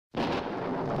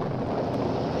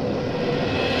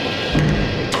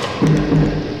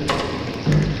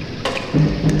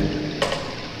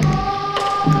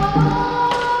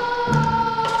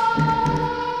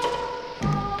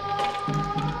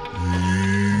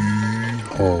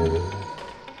Good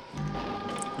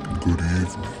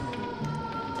evening,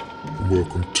 and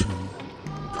welcome to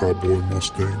Cowboy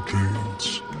Mustang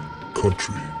Jane's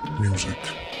Country Music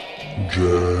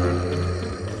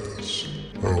Jazz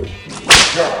Hour.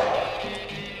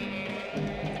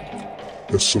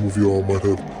 As some of y'all might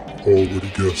have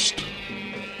already guessed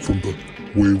from the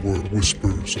wayward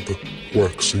whispers of the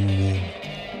waxing moon,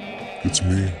 it's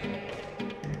me,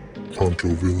 Pancho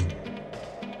Villain.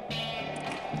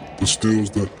 The stills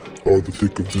that are the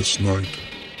thick of this night,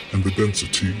 and the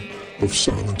density of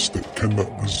silence that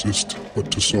cannot resist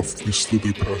but to softly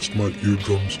slither past my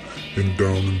eardrums and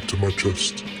down into my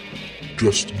chest,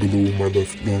 just below my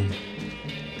left lung,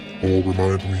 all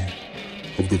remind me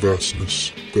of the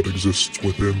vastness that exists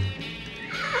within.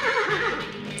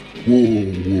 Whoa,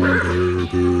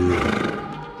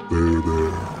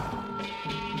 there.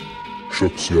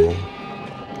 Shucks, y'all.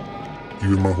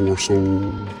 Even my horse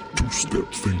old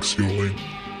two-step thinks y'all ain't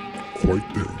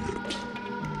quite there yet.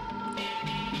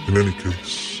 In any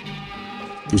case,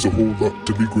 there's a whole lot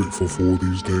to be grateful for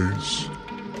these days,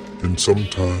 and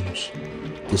sometimes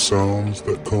the sounds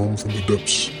that come from the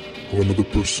depths of another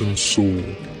person's soul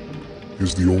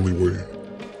is the only way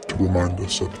to remind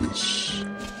us of this.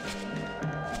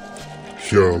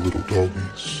 Yeah, little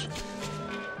doggies.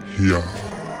 Yeah.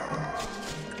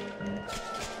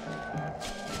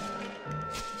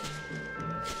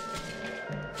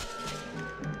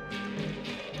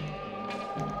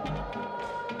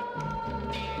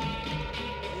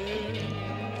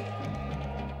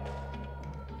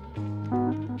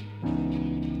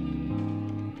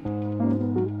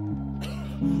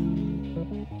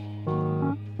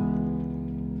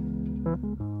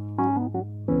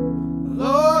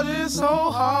 Lord, it's so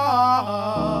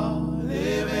hard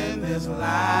living this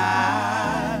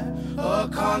life, a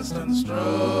constant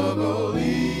struggle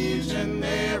each and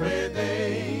every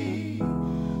day.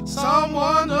 Some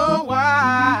wonder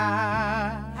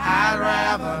why I'd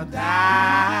rather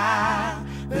die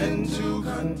than to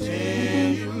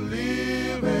continue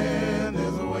living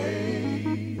this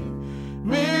way.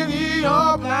 Many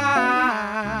are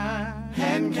blind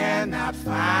and cannot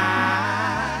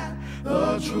find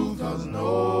the truth, 'cause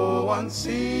no one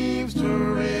seems to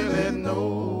really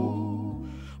know.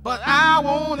 But I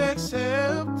won't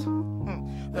accept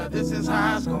that this is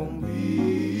how it's gonna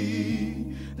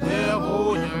be.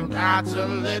 Therefore you got to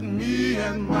let me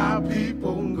and my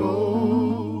people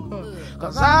go,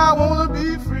 'cause I wanna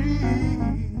be free,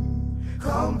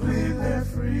 completely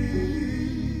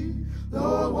free.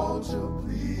 Lord, won't you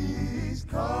please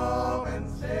come and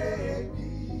save me?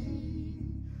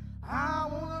 I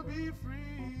wanna be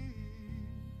free,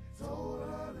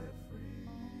 totally free.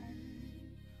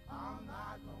 I'm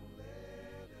not gonna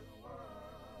let this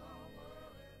world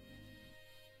worry me.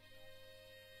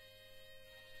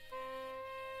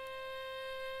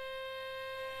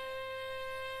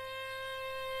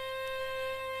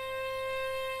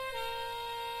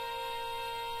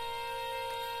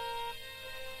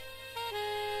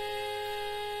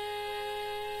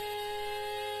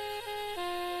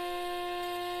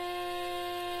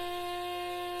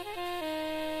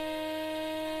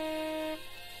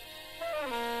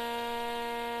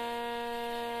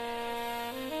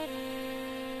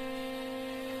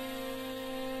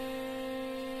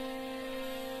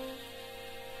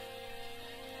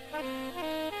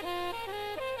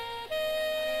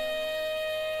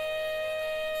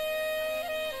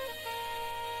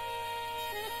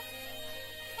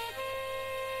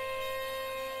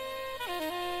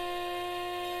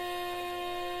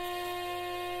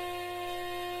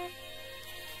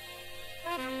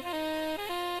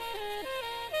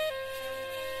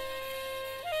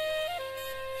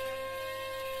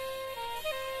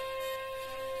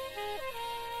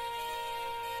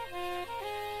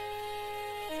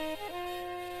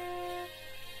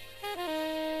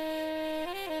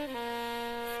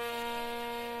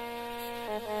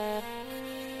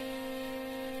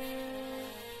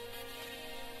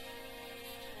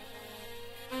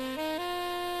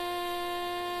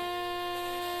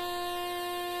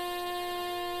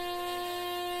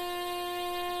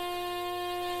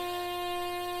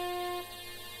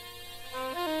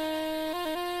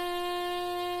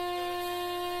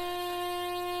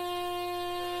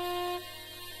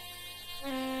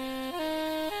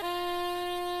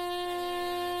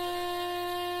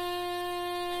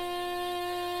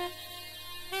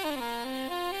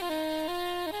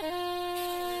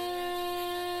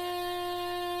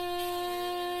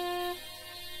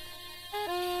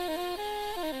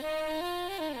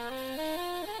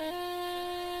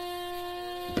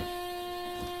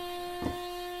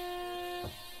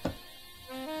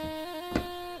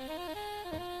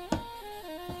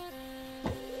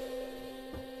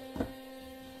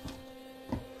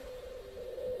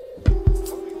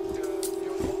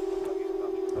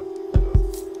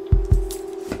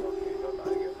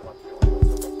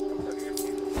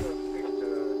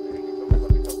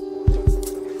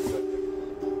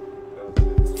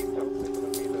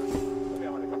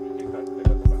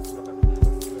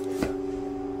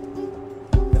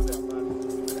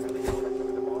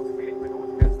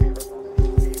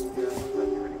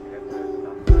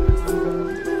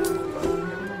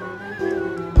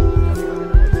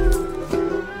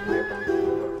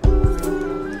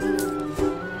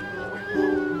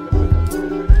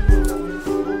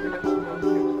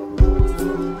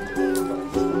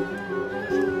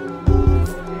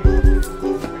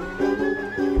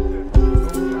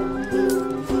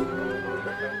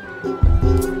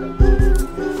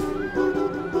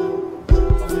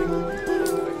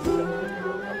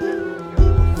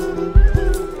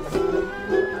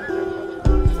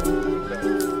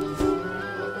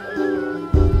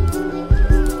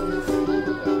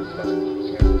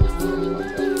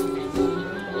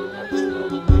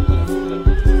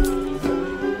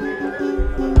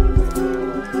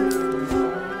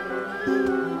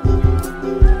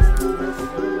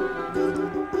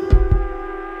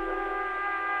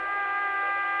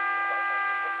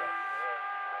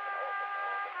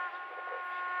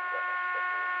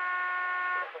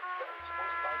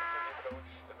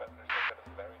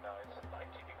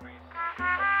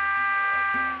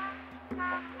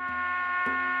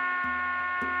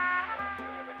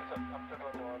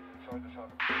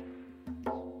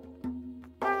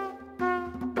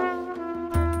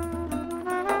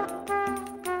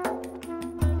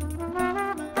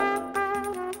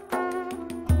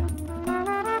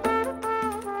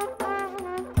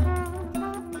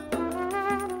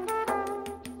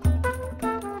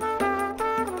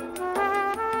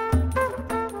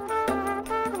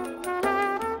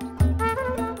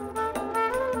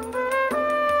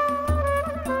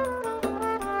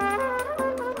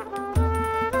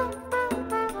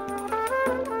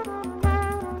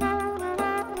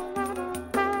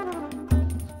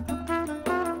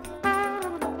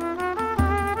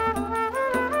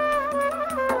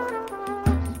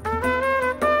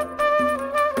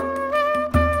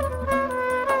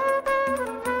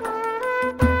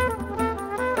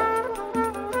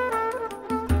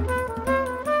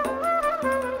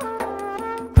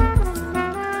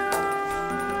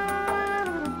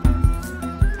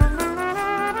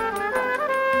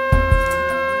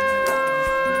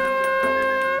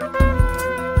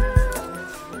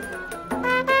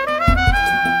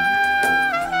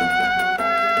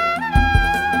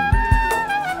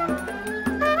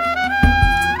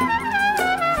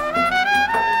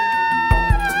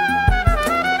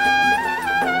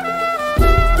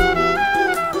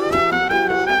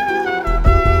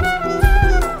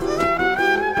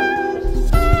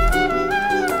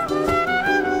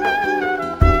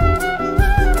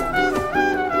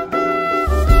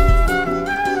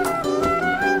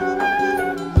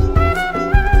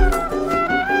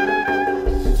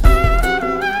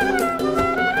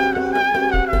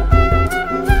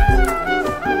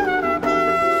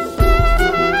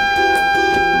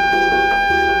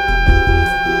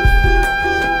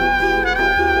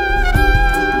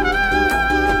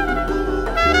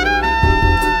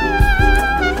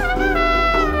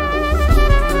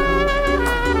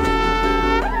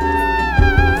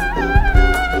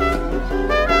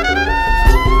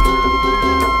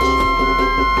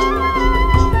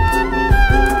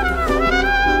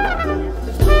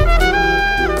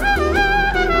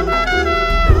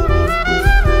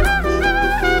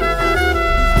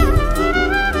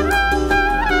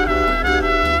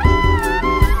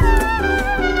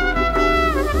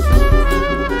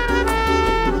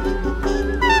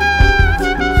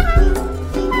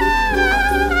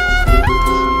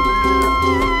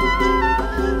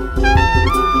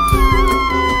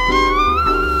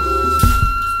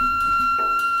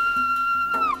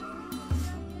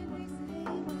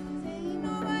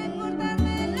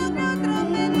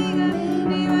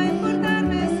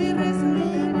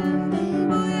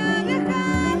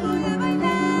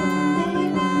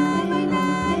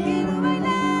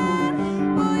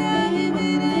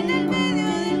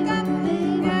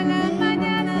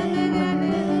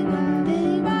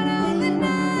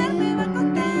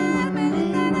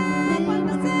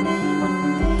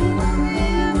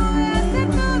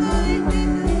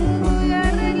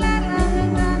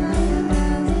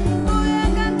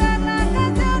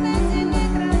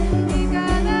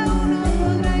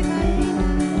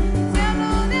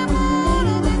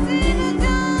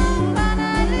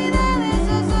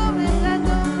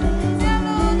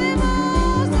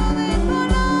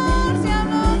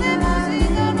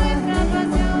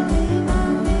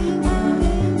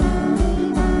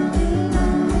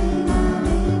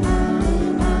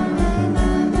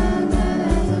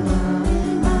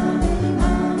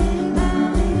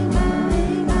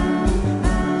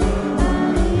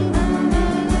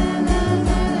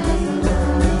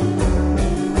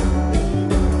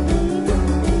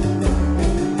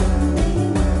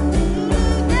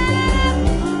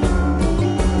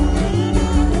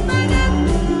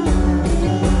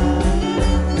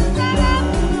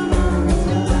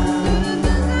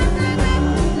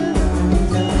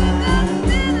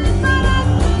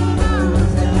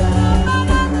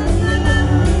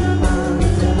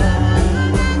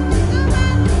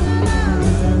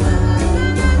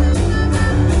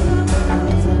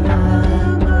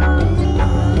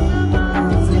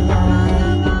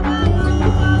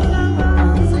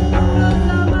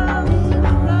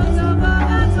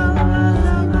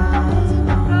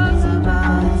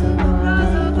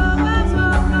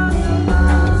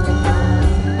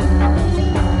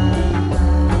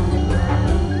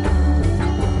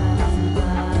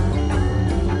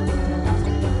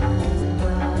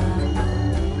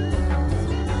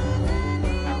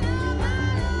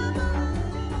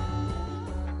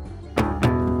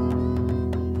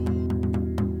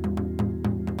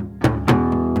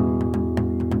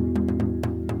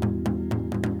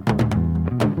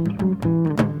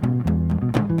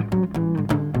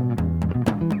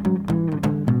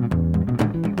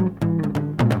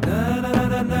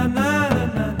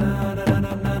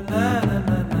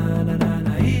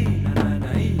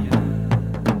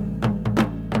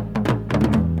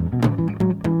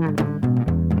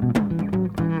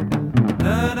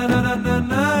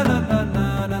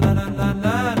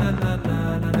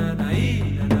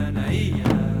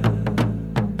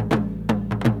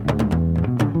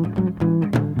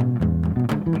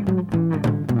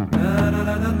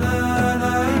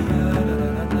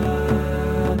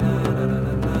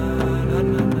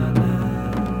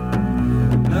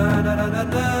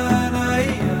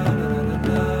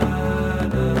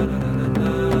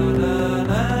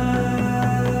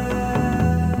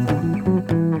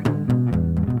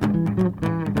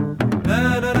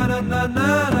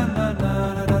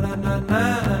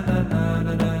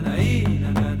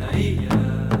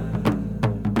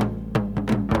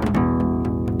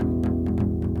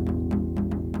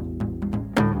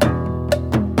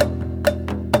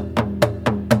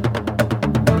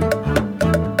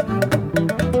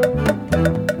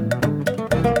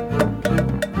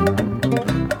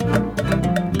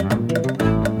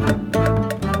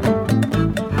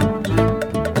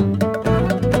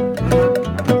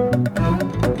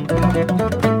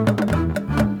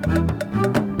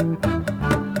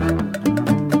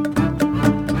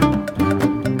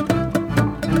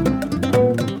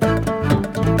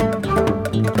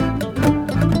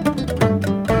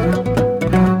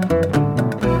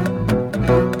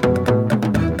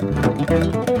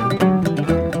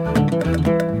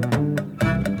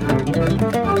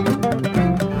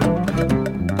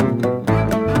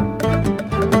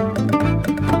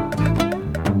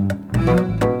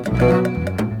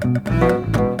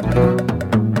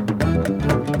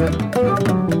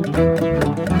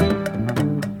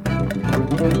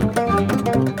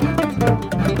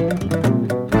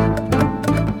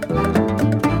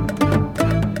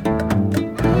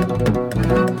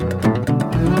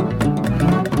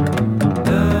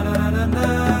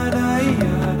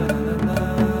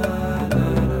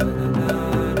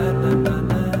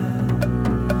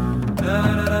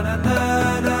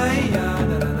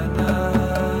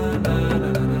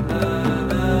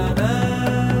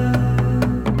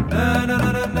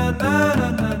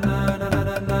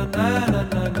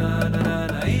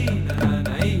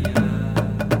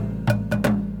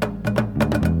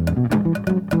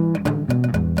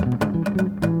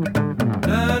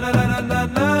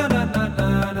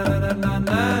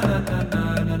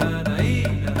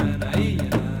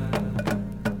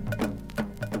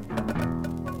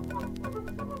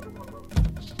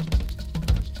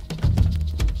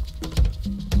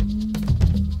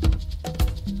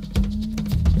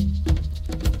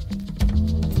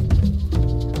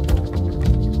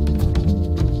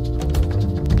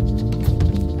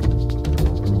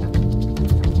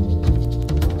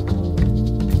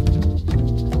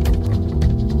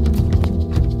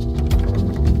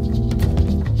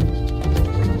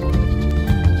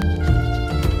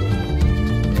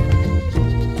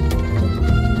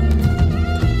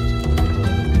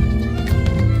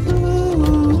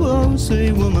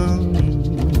 say woman,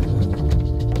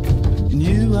 in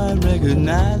you I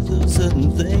recognize those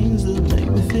certain things that make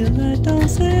me feel like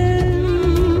dancing.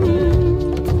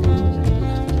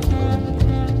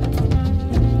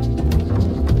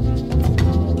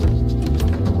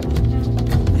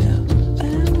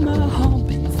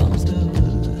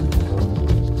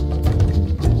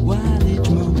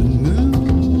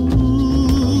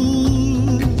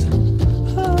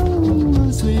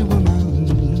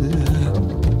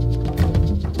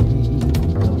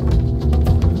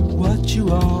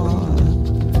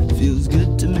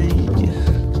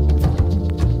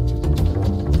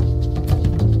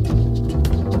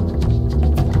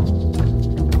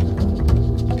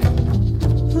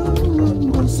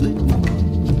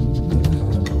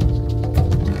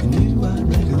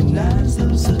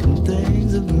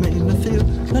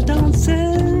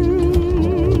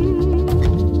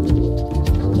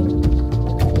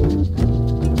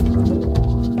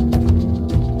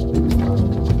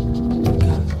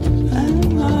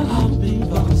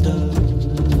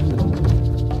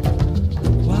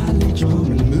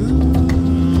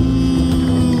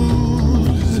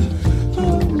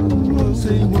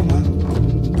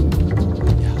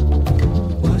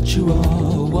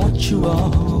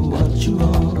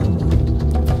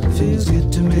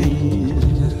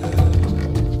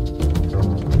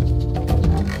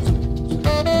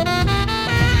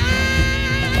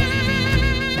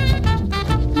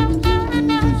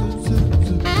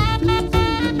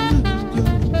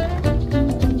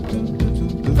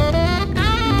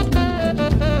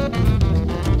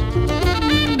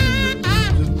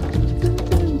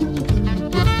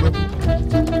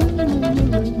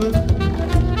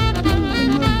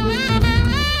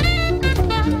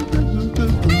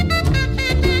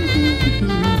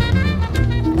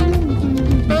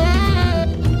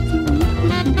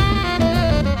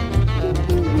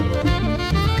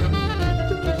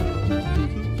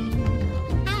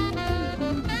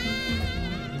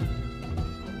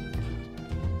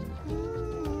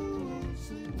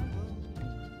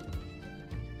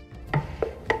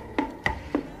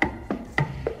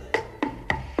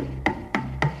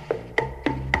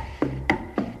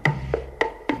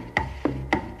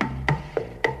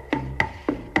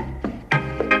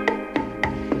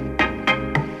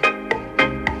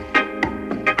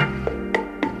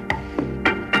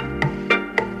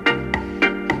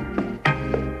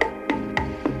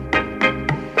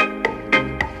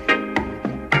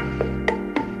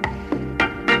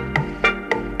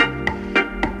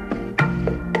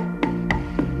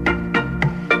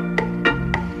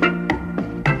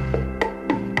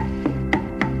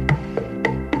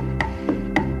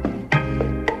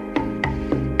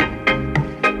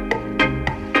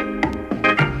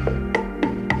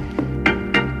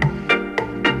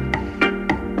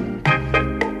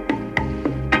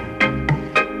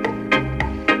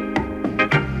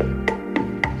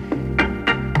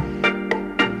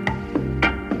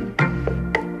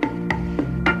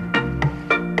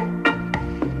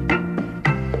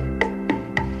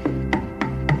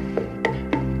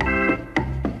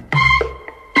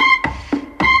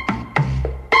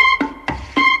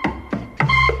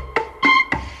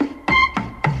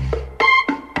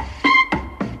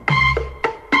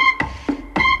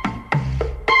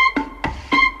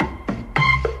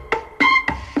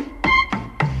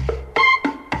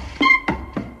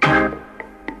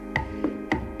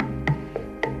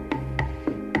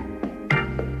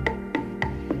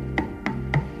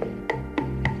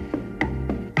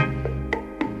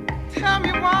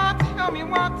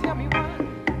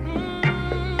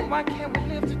 why can't we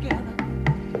live together?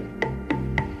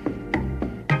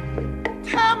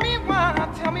 Tell me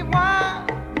why,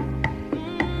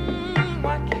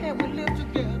 why can't we live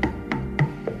together?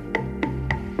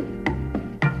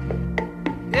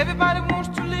 Everybody wants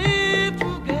to live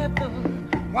together,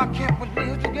 why can't we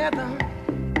live together?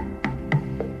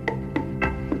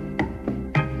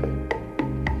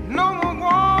 No more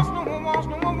wars, no more wars,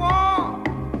 no more wars,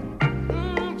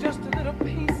 just a little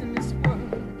peace in this world.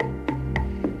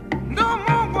 No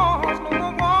more wars, no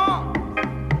more wars,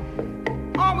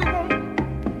 all we want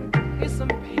is some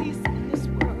peace in this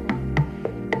world.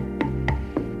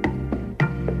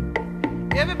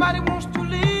 Everybody wants to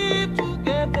live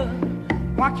together,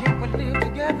 why can't we live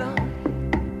together?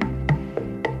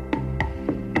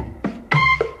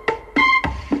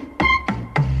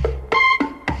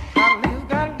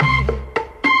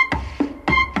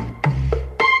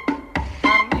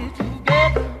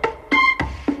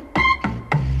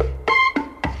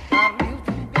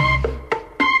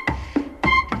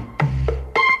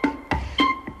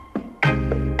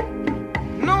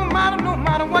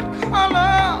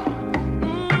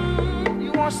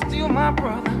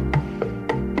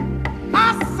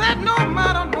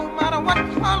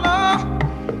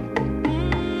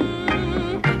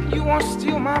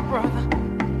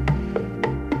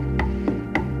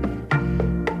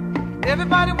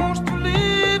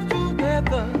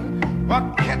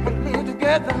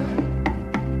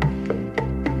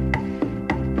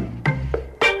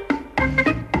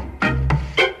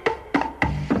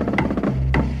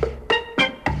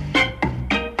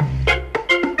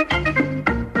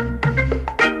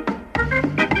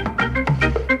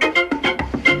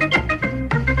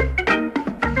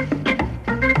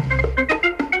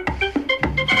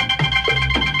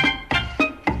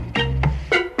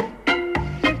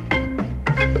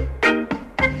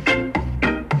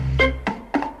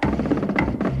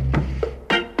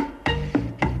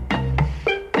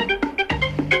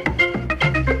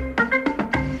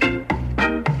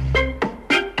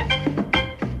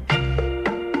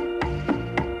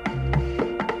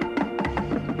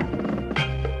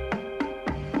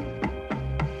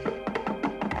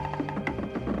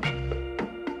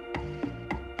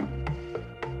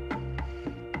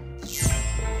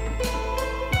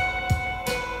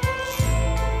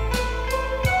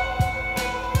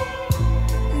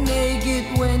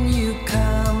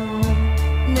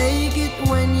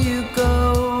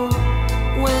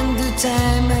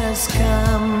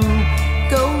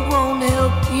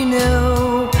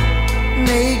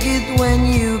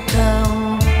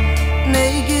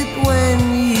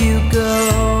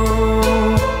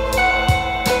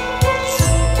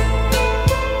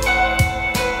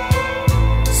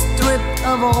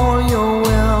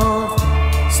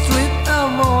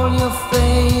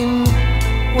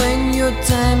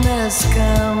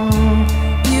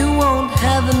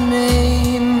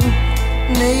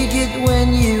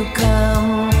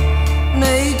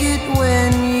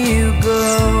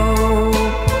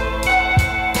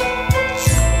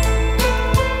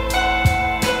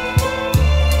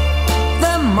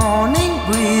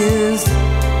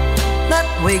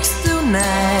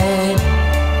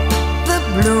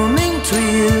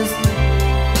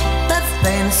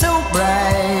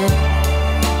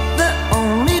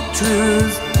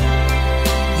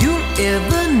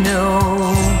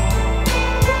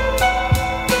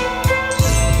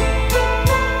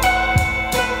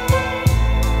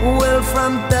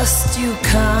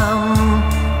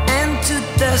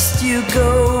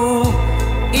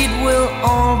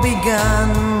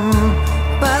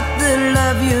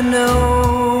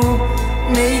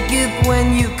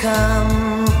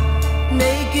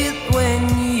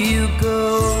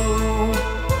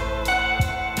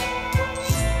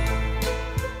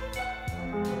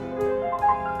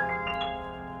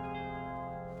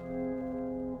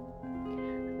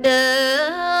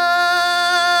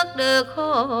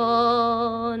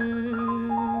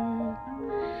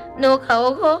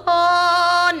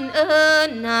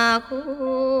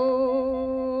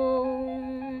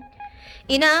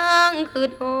อีนางคือ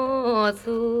โท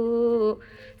สู่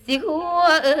สิหัว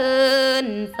เอิญ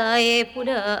ใส่ผู้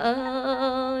ใด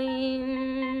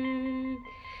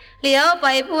เลี้ยวไป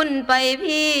พุ่นไป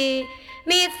พี่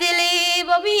มีสิลี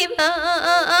บ่มีพา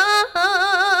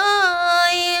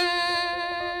ย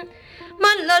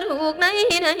มันละถูกไหน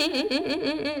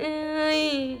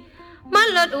มัน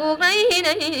ละถูกไหน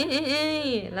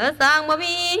ละสร้างบ่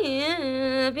มี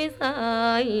พี่สา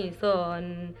ยสอน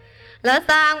ละ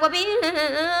สร้างบ่มี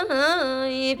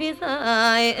พี่สา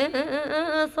ย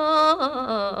สอ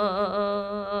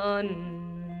น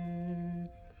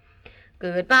เ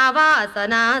กิดมาวาส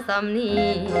นาสำนี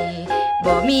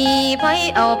บ่มีไผ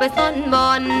เอาไปซ่อนบอ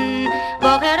นบ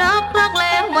อกแค่รักแ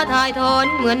ล้วมาถ่ายทอน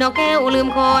เหมือนนกแก้วลืม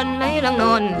คนไหลลังน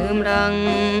อนลืมรัง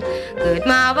เกิด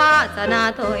มาวาสนา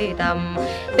ถอยต่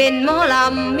ำเป็นหมอล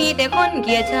ำมีแต่คนเก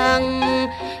ลียดชัง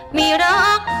มีรั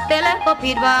กแต่แล้วก็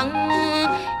ผิดหวัง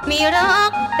มีรั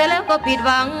กแต่แล้วก็ผิดห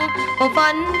วังผมฝั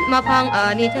นมาพังอา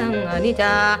นิจังอานิจ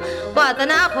าวาส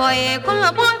นาคอยคนล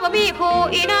ะพ้อยบ่มีคู่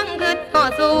อีนั่งคือต่อ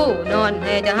สู้นอนใ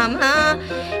ห้จะหำหา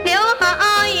เดี๋ยวหาอ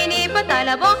ายนี่บ่ตายแ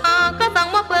ล้วบ่หาก็สั่ง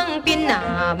มาเพิ่งปินหน้า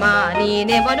มานี่แ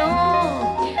น่บ่น้อ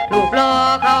รูปรอ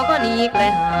เขาก็หนีไกล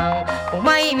ห่างคงไ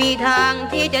ม่มีทาง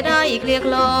ที่จะได้เคลียร์ค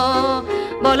ลอ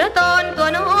บ่เหลือตนตัว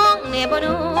น้องแน่บ่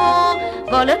น้อ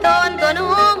บ่เหลือตนตัวน้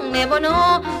องแน่บ่น้อ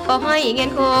ก็ให้เงิน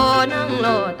โคนั่งร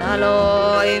อตาล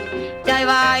อยใจ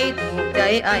วายถูกใจ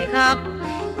อ้ายคัก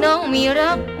น้องมี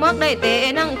รักมักได้แต่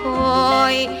นั่งคอ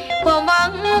ยความหวั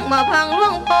งมาพังล่ว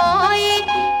งปอย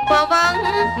ความหวัง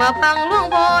มาพังล่วง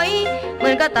ปอยเหมื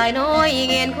อนกระต่ายน้อย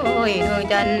เงินคอยดวง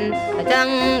จันทร์จัง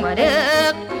มาเ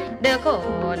ด้อค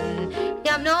นย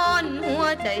ามนอนหัว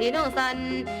ใจน้องสั่น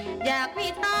อยากมี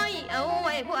ชายเอาไ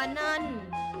ว้ผู้อันนั้น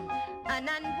อัน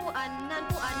นั้นผู้อันนั้น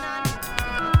ผู้อันนั้น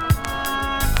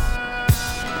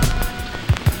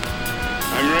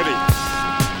I'm ready.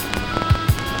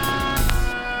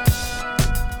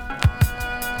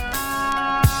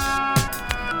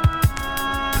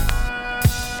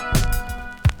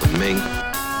 Ming.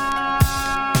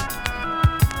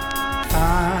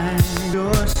 Find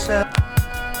yourself.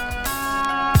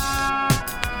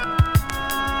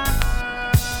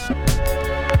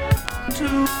 To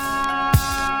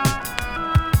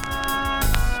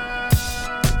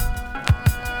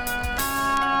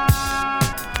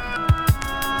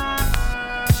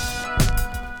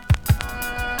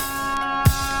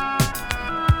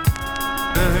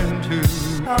learn to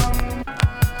come.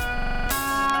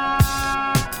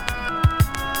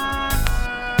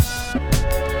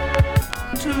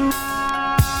 To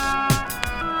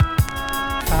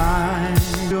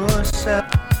find yourself.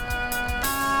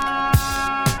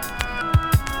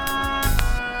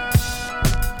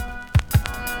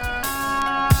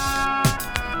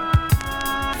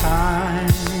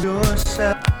 Find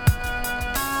yourself.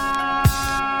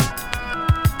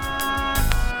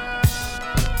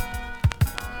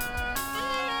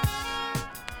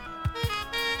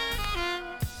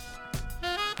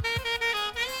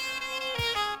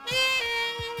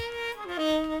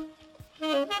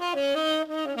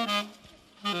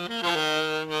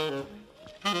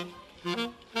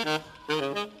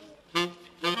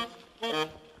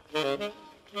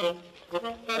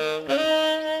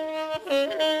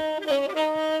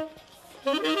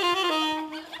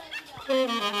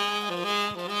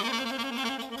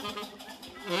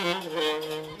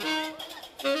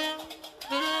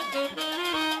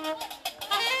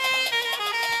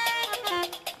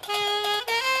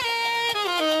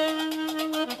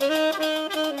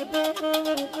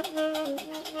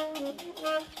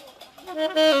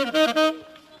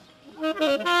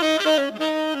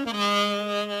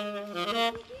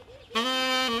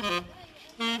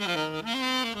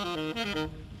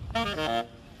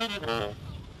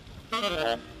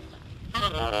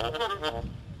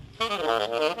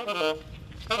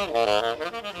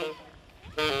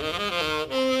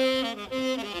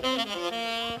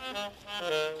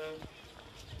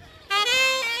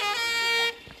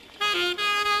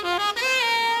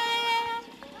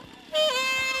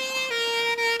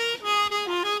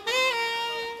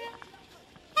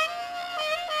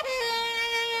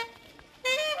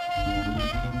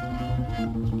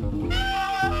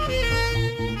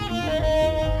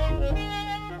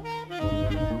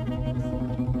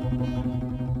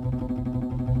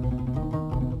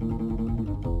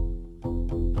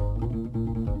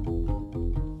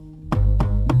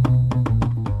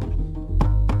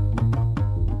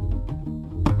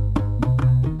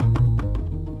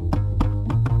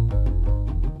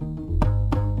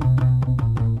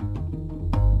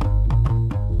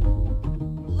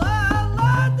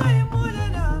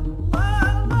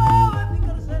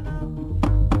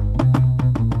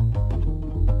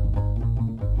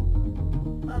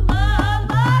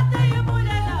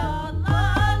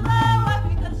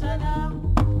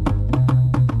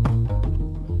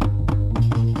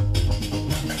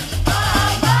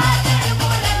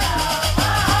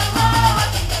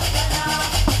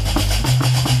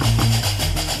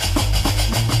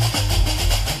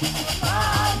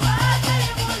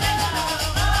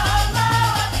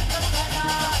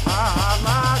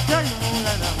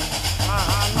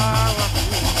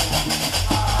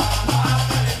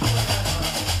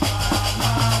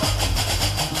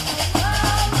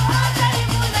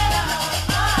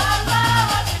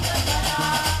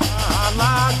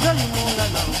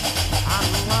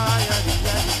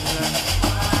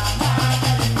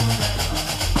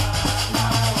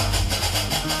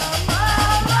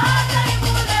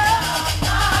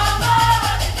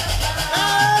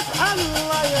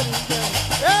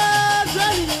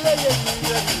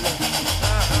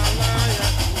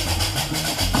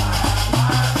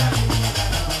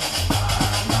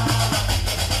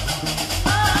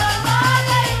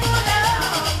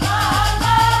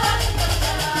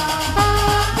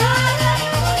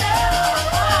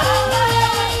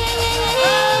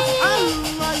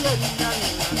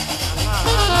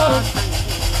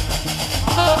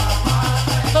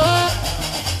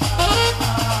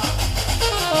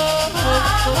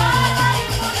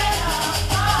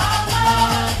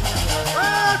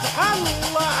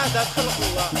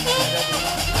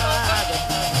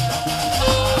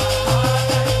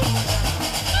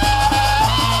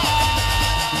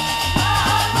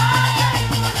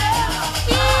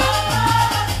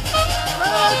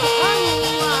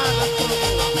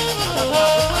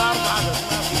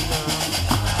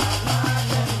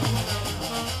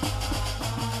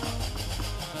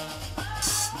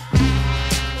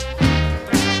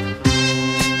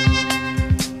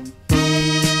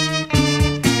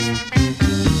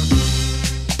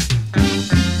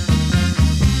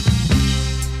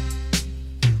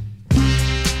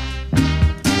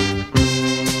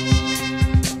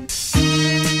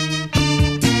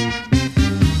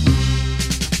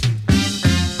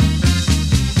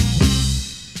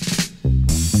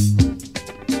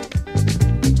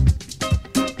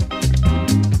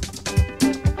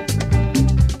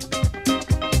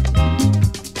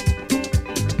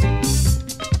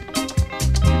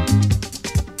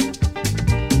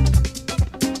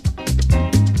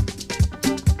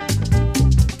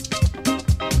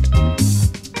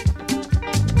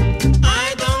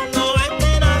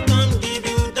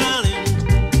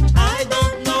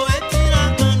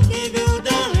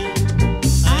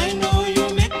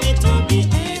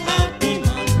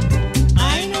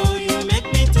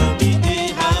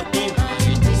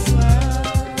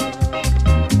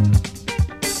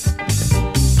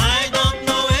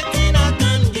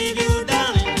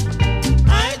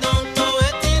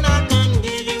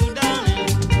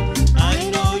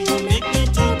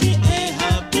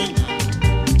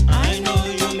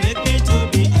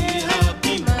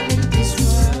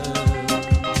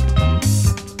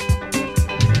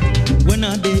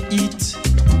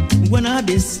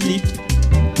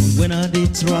 When I dey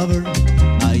travel,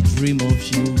 I dream of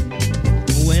you.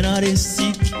 When I dey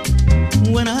sick,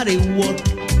 when I dey walk,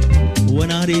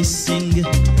 when I dey sing,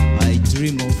 I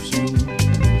dream of you.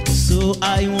 So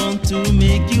I want to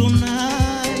make you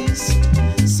nice.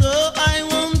 So I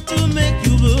want to make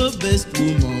you the best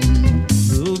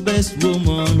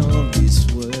woman of this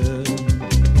world,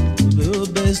 the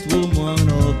best woman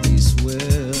of this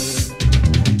world.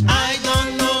 I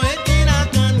don't know anything I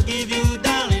can give you,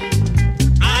 darling.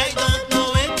 I don't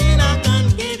know anything I can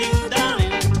give you,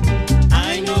 darling.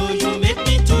 I know you make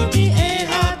me to be a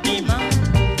happy man.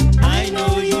 I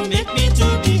know you make me to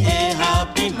be a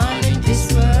happy man in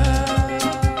this world.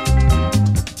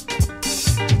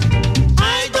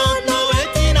 I don't know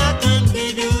anything I can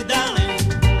give you, darling.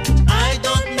 I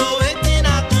don't know anything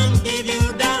I can give you,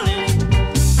 darling.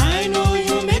 I know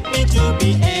you make me to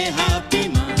be a happy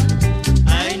man.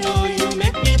 I know you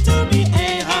make me to be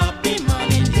a happy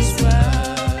man in this world.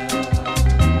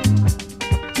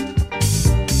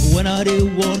 When I dey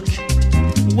work,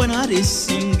 when I dey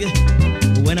sing,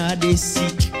 when I dey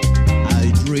sick,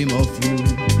 I dream of you.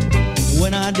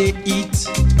 When I dey eat,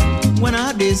 when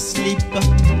I dey sleep,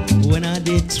 when I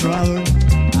dey travel,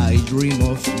 I dream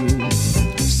of you.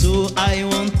 So I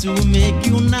want to make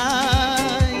you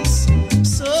nice.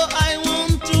 So I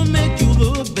want to make you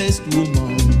the best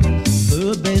woman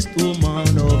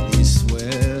of this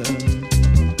world,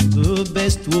 the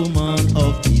best woman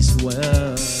of this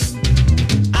world.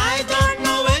 I don't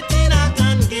know anything I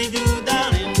can give you,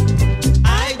 darling.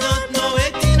 I don't know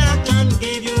anything I can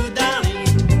give you, darling.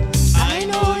 I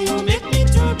know you make me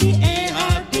to be a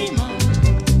happy man.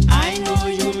 I know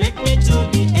you make me to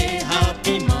be a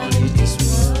happy man in this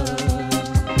world.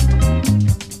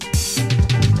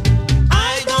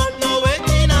 I don't know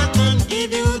anything I can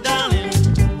give you, darling.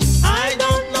 I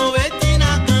don't know anything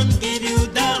I can give you,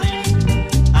 darling.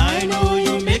 I know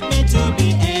you make me to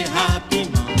be a happy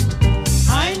man.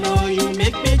 I know you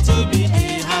make me to be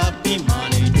a happy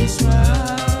man in this world.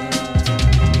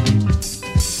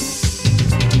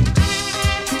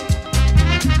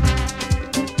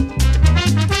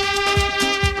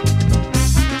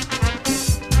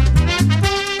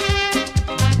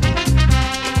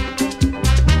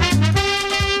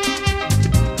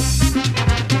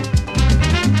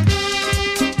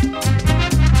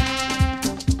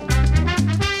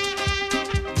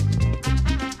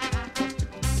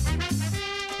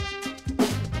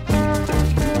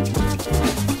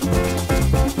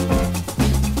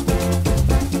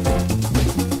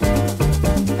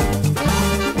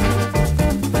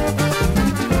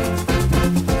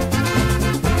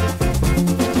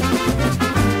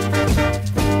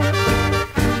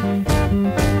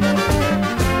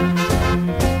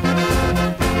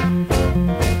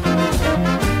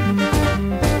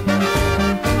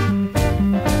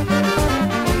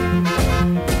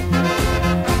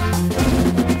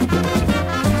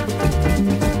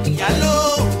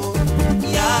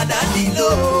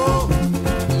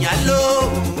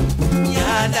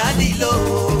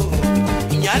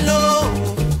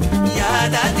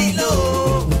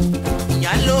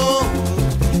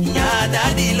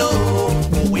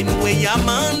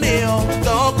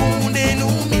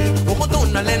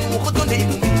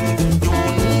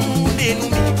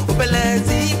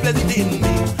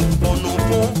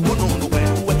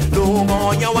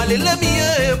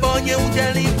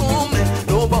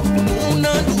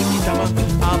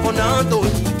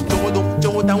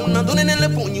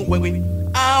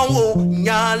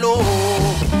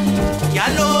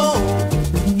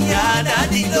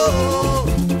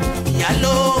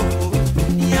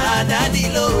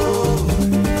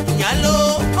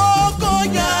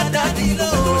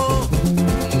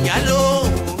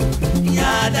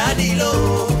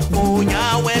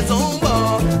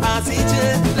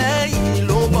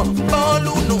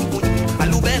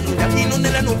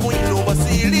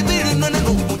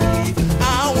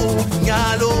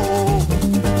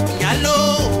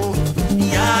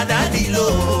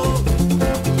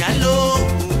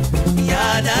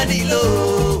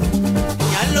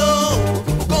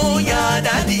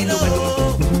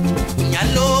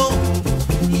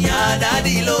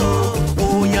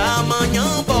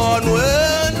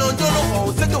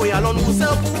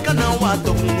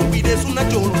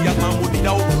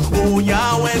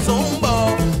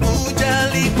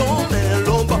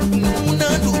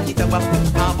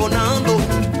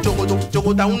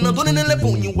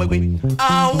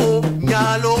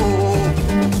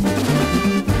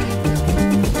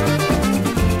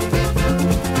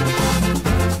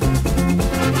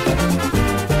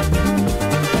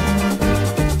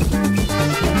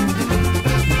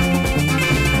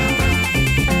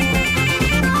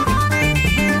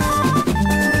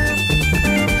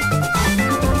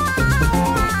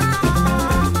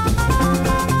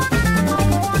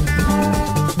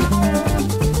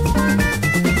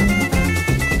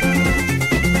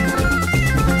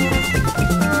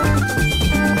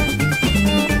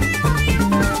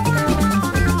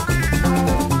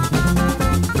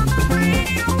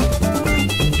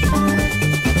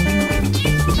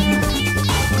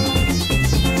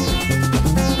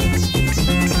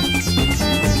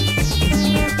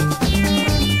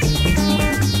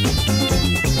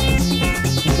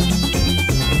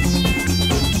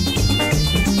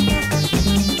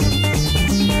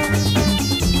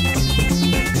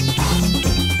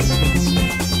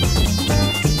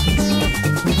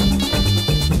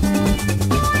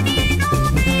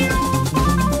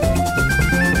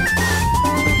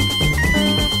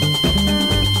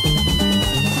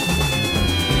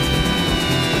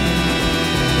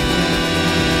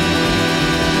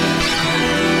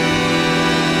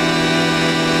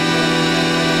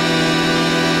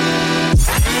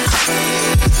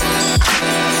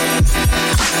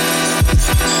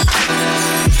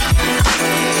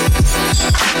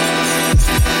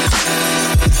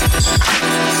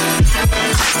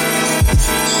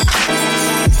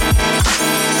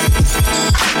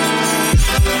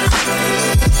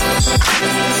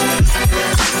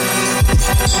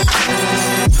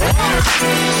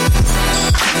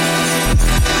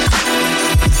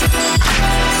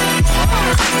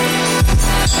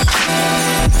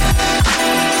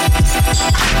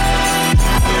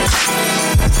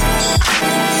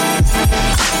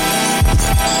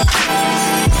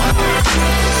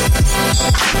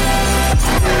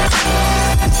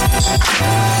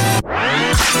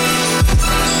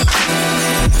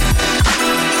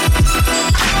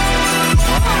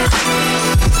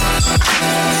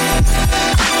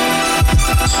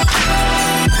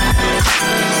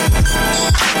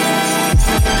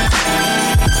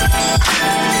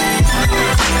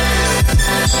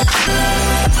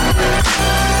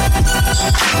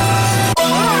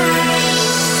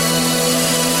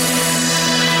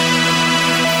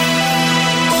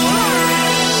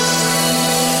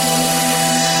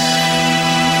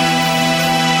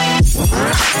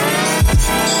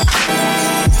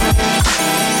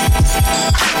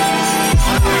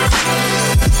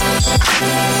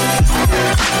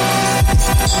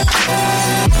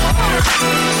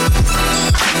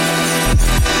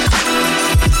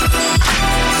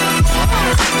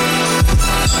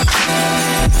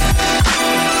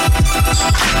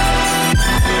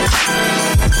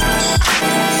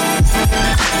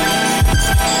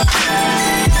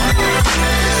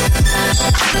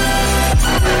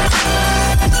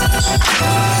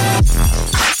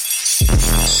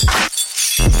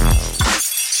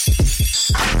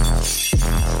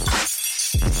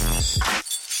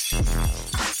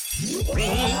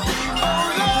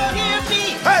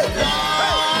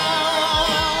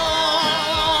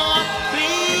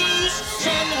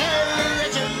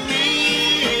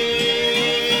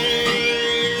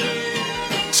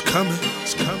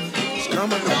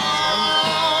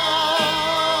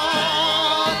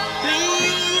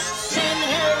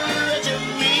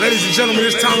 Ladies and gentlemen,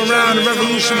 this time around, the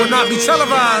revolution will not be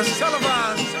televised.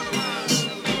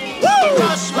 Woo!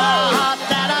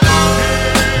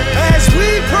 As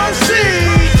we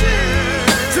proceed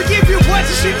to give you what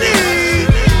you need.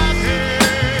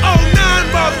 Oh,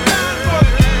 9 mother.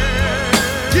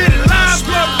 Get it live,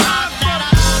 mother.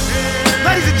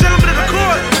 Ladies and gentlemen of the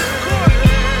court.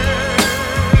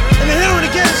 And the hearing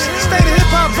against State of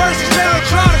Hip Hop versus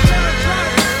Electronica.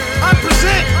 I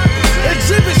present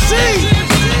Exhibit C.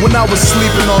 When I was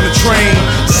sleeping on the train,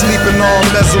 sleeping on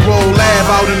Mesereau Lab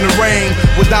out in the rain,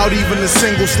 without even a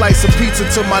single slice of pizza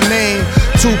to my name.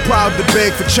 Too proud to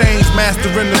beg for change,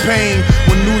 mastering the pain.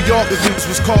 When New Yorkers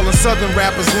was calling Southern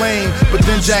rappers lame, but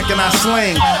then Jack and I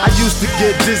slang. I used to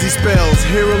get dizzy spells,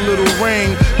 hear a little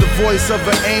ring, the voice of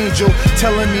an angel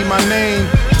telling me my name,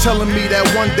 telling me that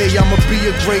one day I'ma be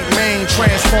a great man,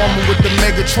 transforming with the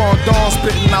Megatron Dawn,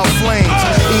 spitting out flames,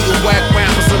 eating whack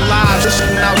rappers alive, just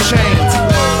shitting out chains.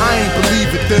 I ain't believe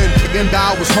it then, and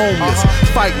I was homeless,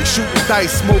 fighting, shooting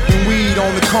dice, smoking weed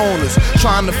on the corners,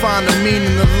 trying to find the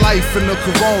meaning of life in the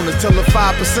corona, till the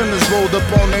 5%ers rolled up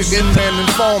on their and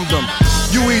informed them.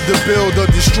 You either build or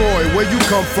destroy, where you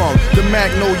come from. The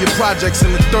Magnolia Projects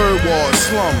in the 3rd Ward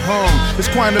slum, It's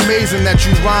quite amazing that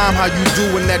you rhyme how you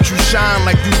do and that you shine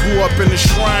like you grew up in a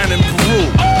shrine in Peru.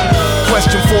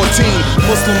 Question 14,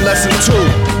 Muslim lesson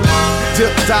 2.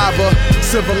 Dip diver,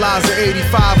 civilizer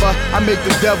 85er. I make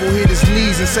the devil hit his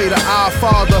knees and say to our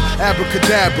Father,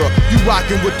 abracadabra. You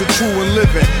rockin' with the true and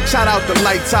living. Shout out the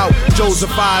Lights Out,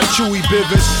 Joseph I, Chewy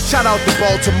Bivens. Shout out to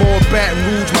Baltimore, Baton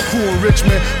Rouge, my crew in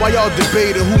Richmond. While y'all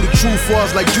debated who the truth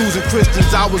was like Jews and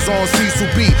Christians, I was on Cecil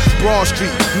B, Broad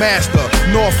Street, Master,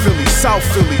 North Philly, South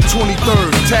Philly,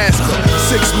 23rd, Tasker,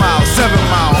 6 Mile, 7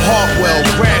 Mile, Hartwell,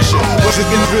 Gratiot. Was it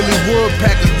really wood,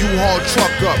 pack a U-Haul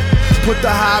truck up. Put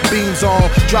the high beams on,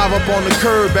 drive up on the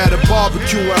curb at a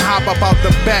barbecue and hop up out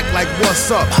the back like what's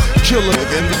up. Killer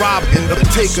and rob and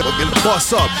take and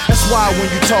bust up. That's why when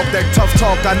you talk that tough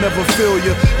talk, I never feel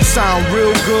you. You sound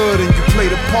real good and you play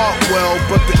the part well,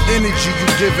 but the energy you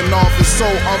giving off is so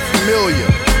unfamiliar.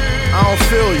 I don't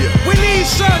feel you. We need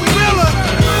something realer.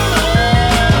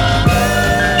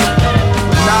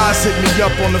 Nas hit me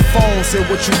up on the phone, said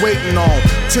what you waiting on.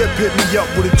 Tip hit me up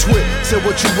with a twit, said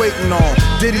what you waiting on.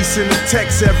 Diddy send a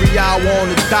text every hour on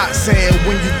the dot saying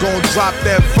when you gon' drop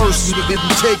that verse, it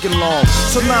didn't take long.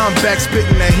 So now I'm back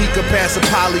spitting that he could pass a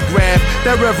polygraph.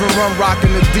 That Reverend Run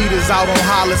rockin' Adidas out on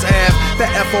Hollis Ave.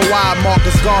 That FOI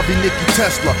Marcus Garvey, Nicky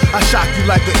Tesla. I shock you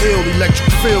like an ill electric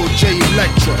field, J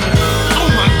Electra. Oh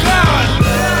my God!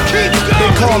 Keep going!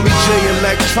 They call me J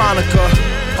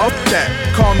Electronica. Up that,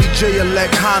 call me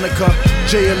J-Elect Hanukkah,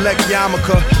 J-Elect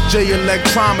Yamaka, J-Elect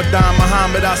Tramadon,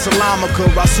 Muhammad Assalamaka,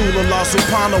 Rasulullah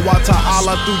Subhanahu wa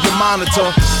Ta'ala through your monitor.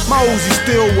 My Uzi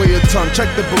still weigh a ton, check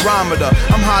the barometer.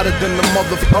 I'm hotter than the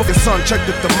motherfucking sun, check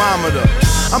the thermometer.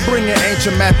 I'm bringing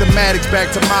ancient mathematics back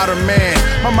to modern man.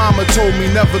 My mama told me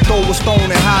never throw a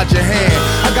stone and hide your hand.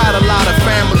 I got a lot of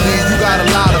family, you got a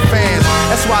lot of fans.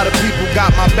 That's why the people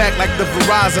got my back like the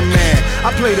Verizon man.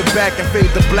 I play the back and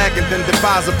fade the black and then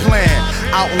devise a plan.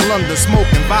 Out in London,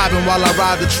 smoking, vibing while I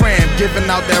ride the tram, giving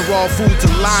out that raw food to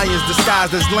lions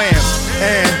disguised as lambs.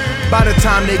 And by the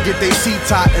time they get their seat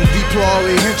top and deploy all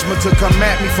their henchmen to come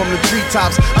at me from the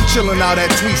treetops, I'm chilling out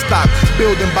at Tweet Stock,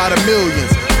 building by the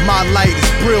millions. My light is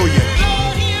brilliant.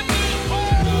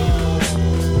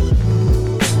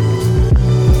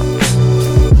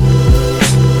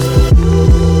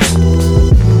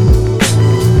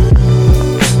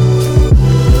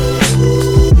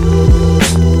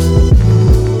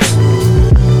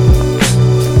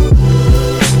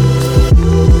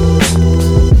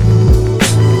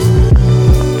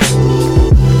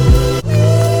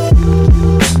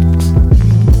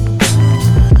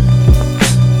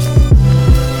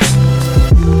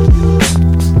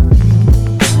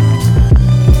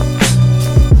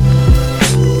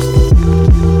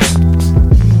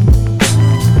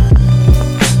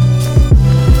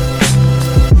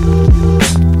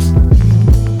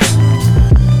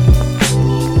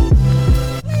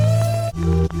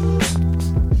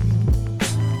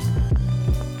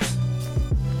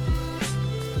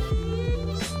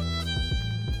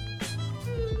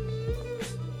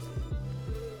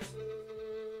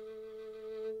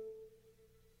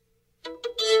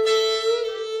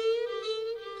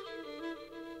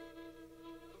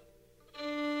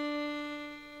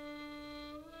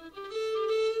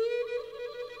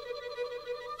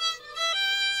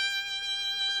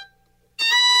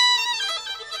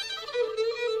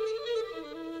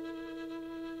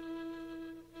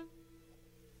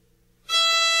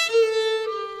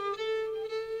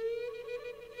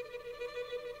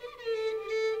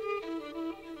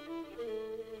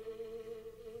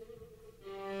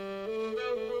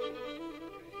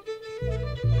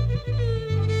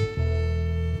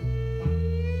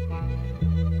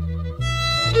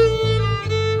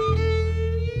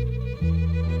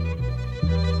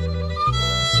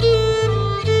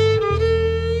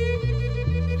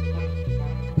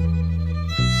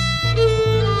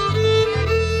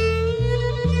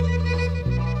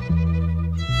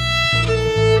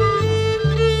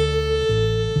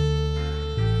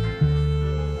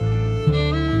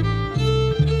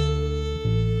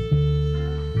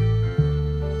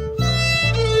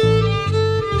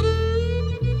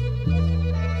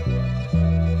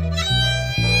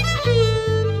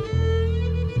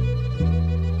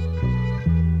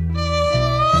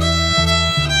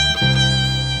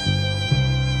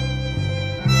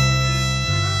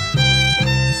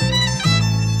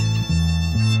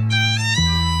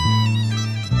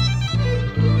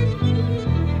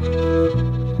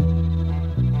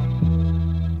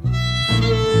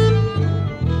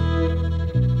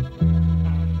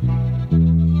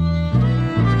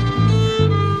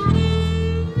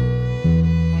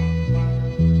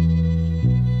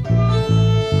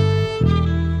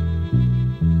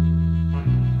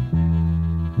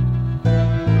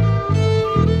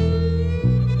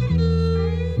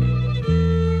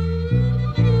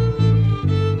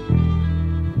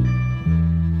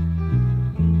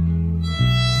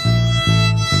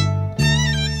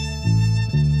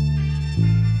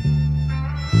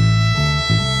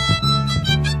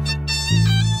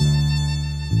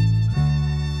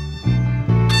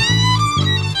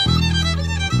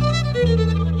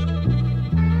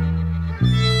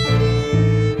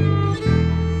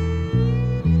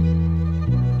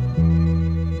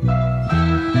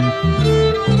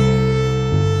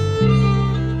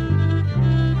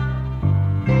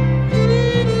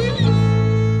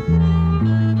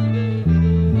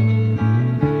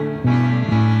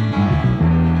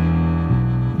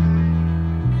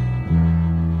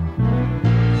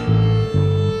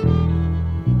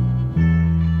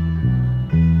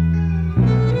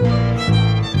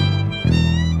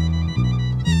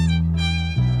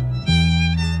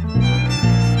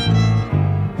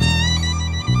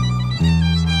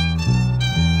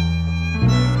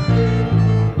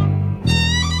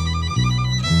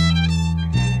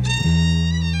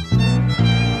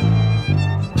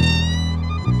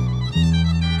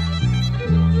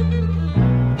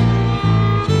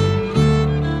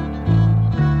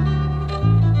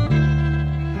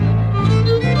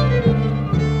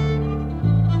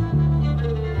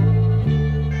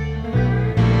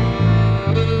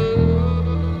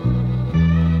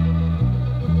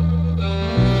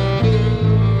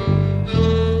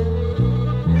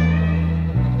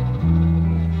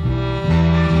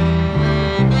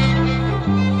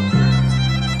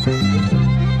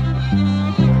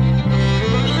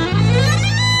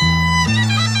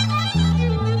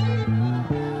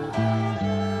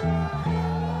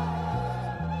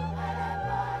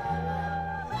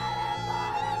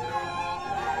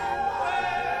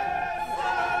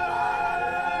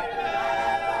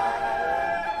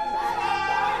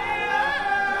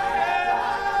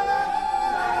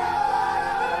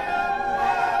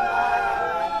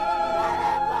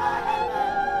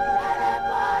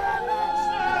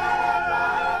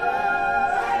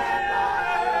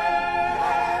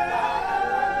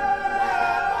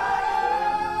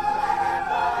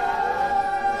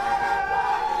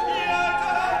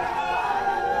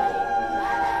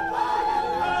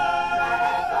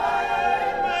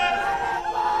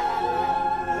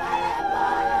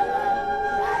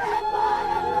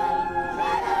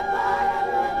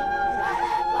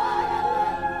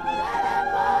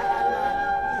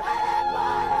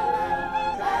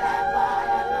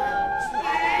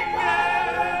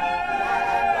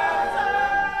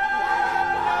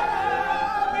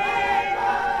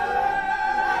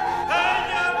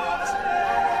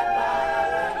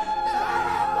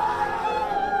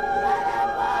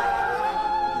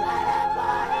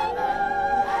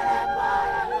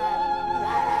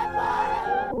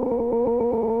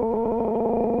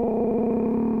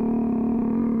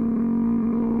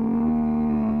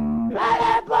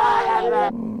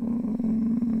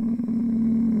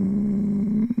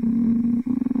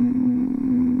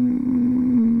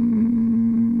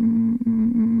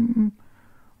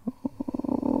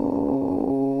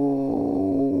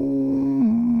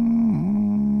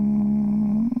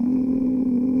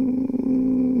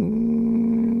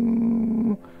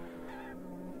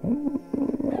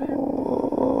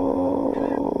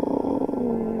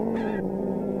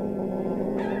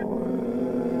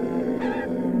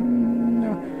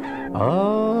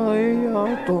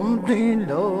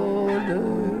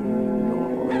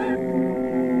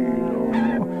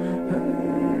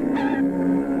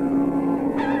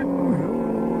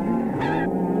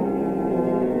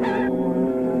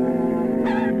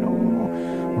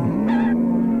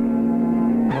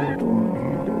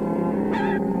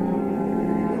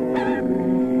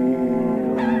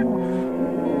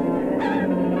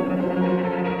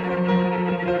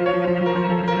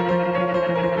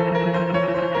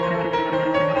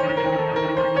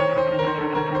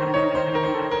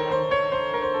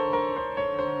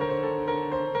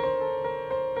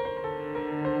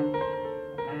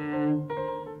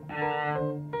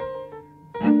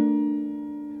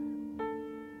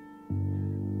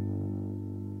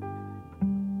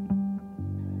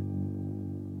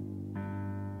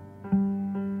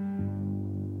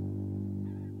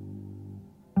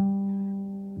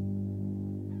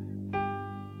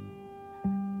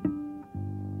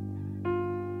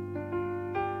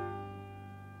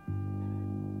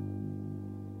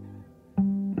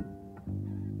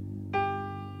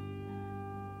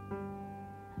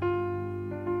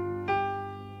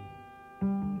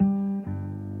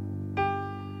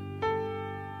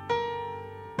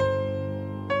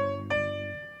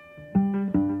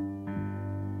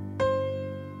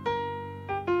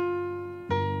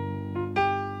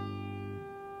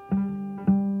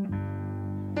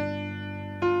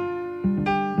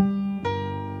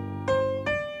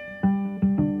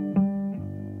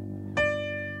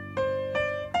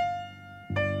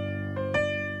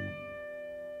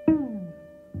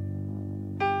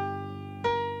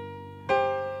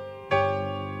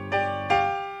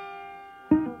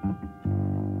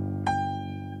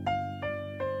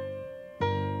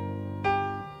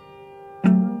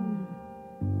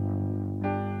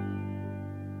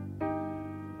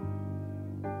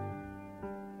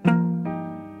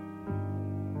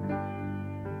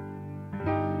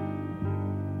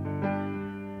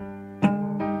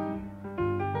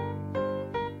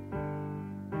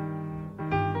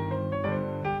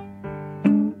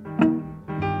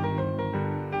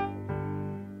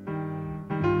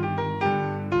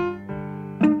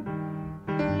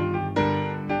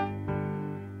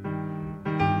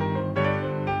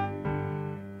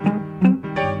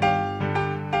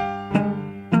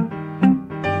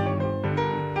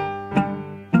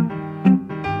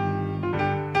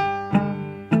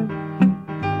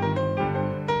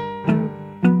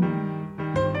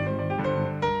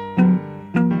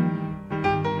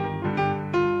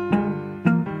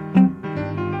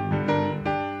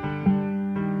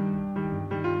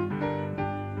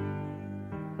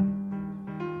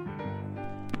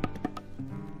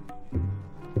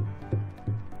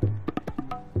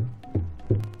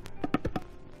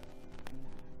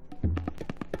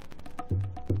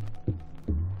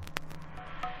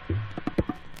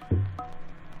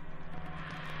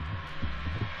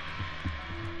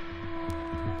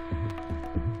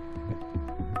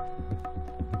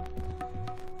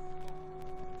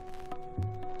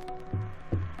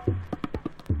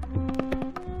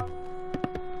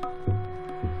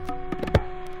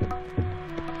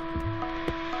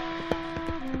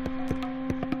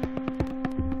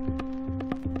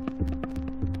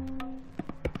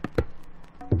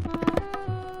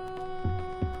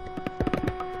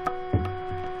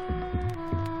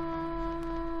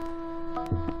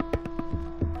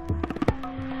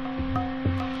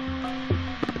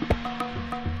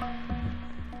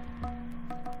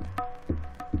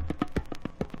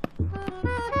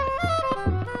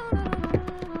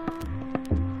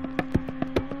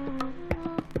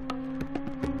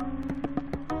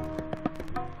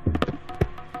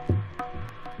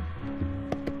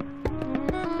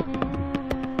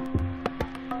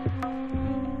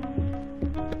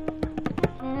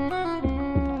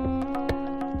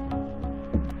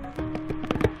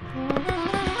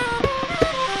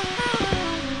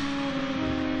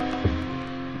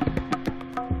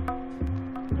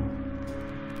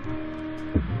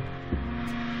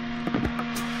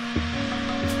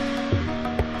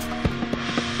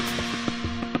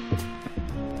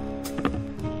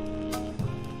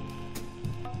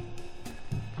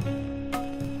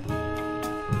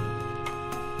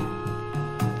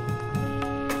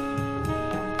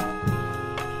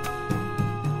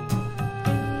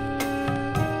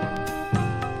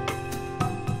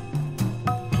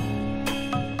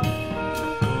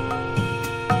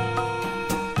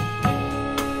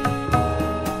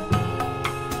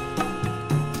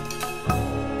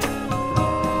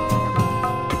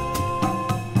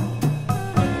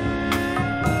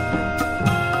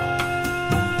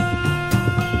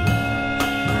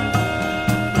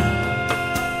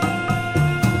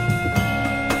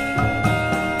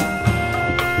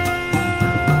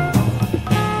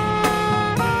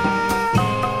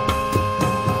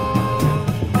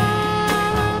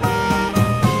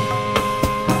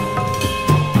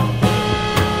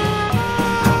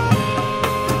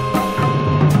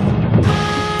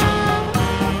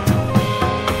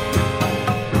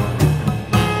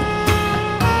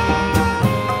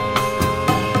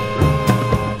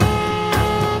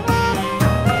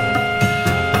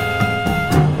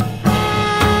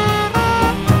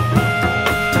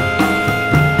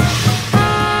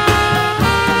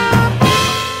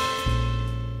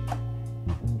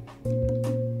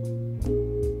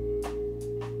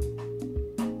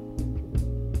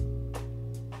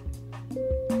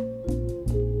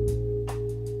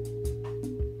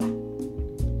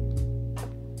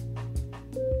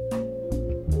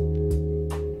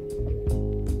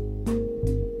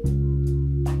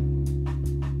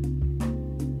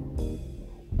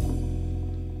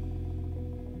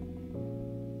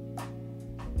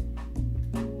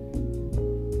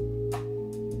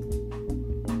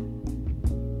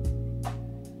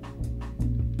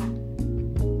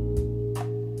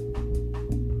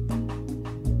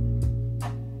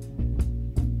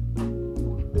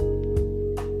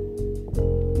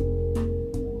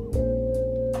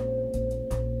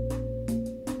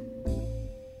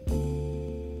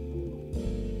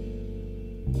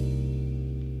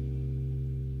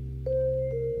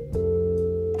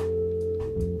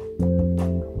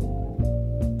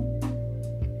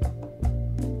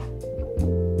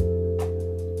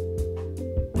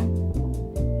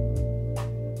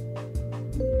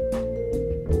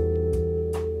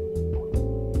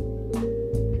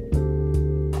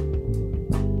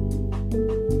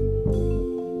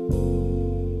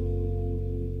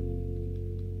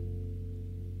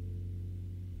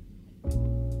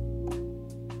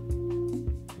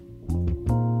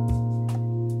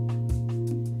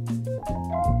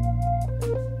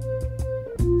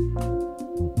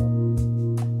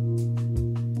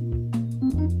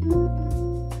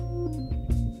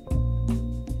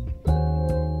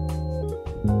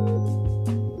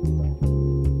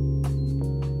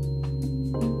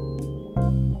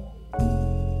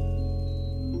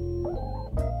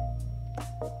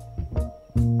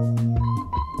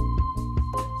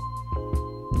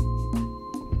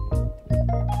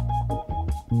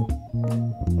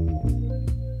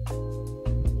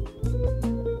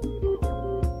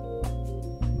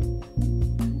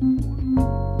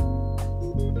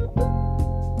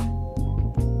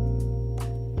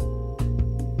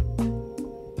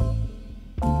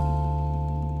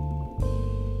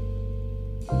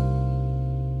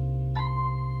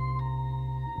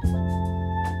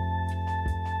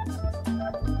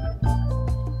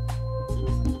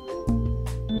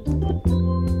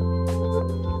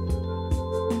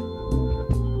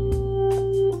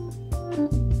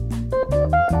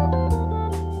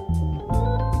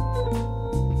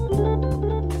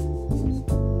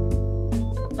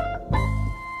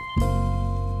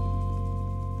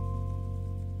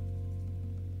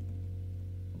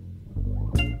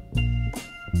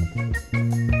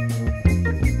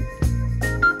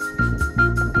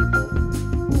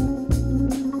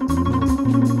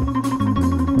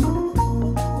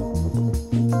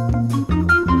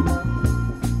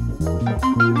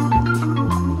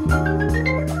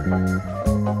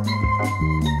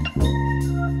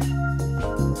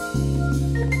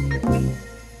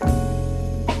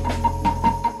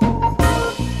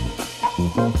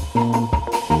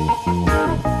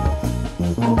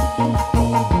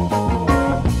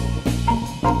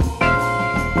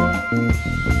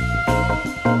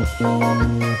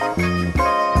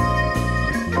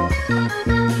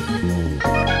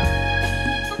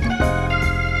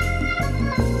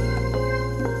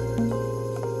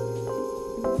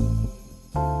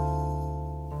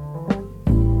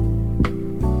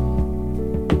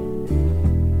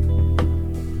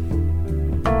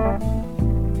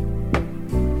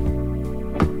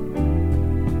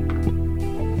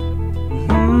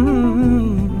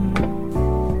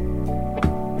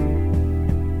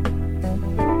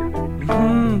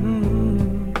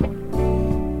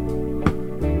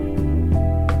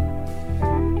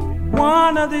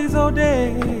 One of these old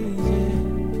days, yeah.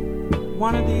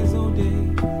 One of these old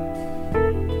days,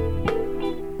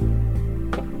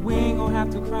 we ain't gonna have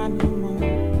to cry no more.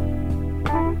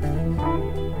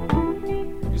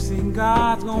 You see,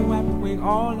 God's gonna wipe away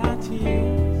all our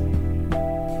tears.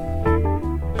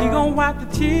 He gonna wipe the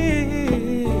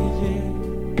tears, yeah.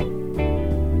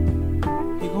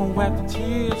 He gonna wipe the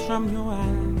tears from your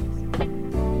eyes.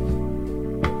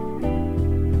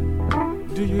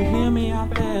 Do you hear me out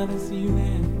there this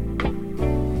evening?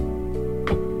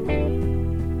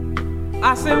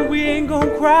 I said we ain't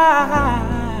gonna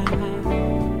cry.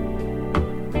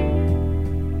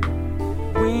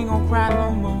 We ain't gonna cry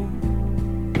no more.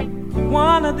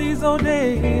 One of these old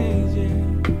days, yeah.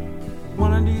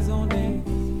 One of these old days,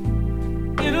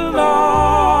 it'll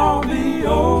all be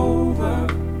over.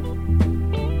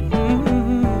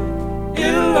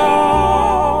 It'll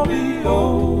all be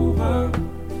over.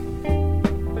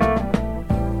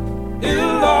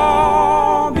 It'll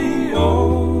all be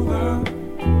over,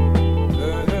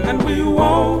 and we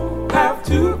won't have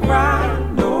to cry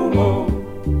no more.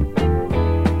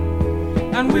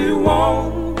 And we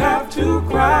won't have to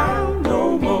cry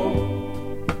no more.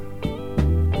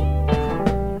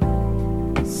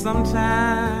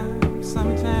 Sometimes,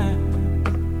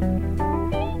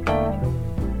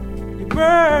 your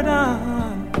burden,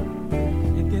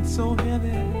 it gets so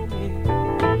heavy.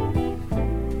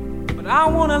 But I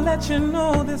wanna let you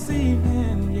know this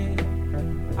evening,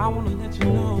 yeah. I wanna let you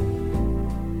know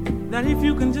that if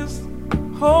you can just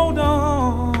hold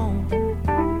on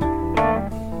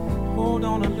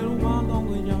a little while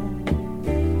longer, y'all.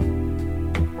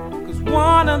 'Cause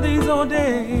one of these old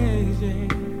days, yeah,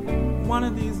 one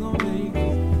of these old days,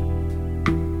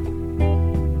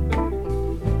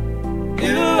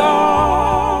 it'll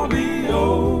all be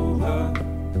over.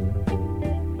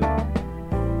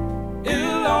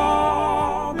 It'll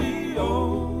all be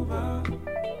over.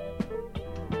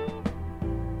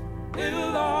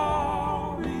 It'll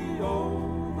all be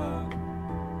over.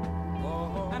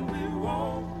 And we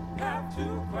won't have to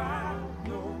cry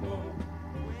no more.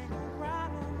 We ain't gonna cry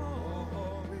no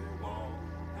more. We won't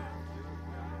have to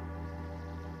cry.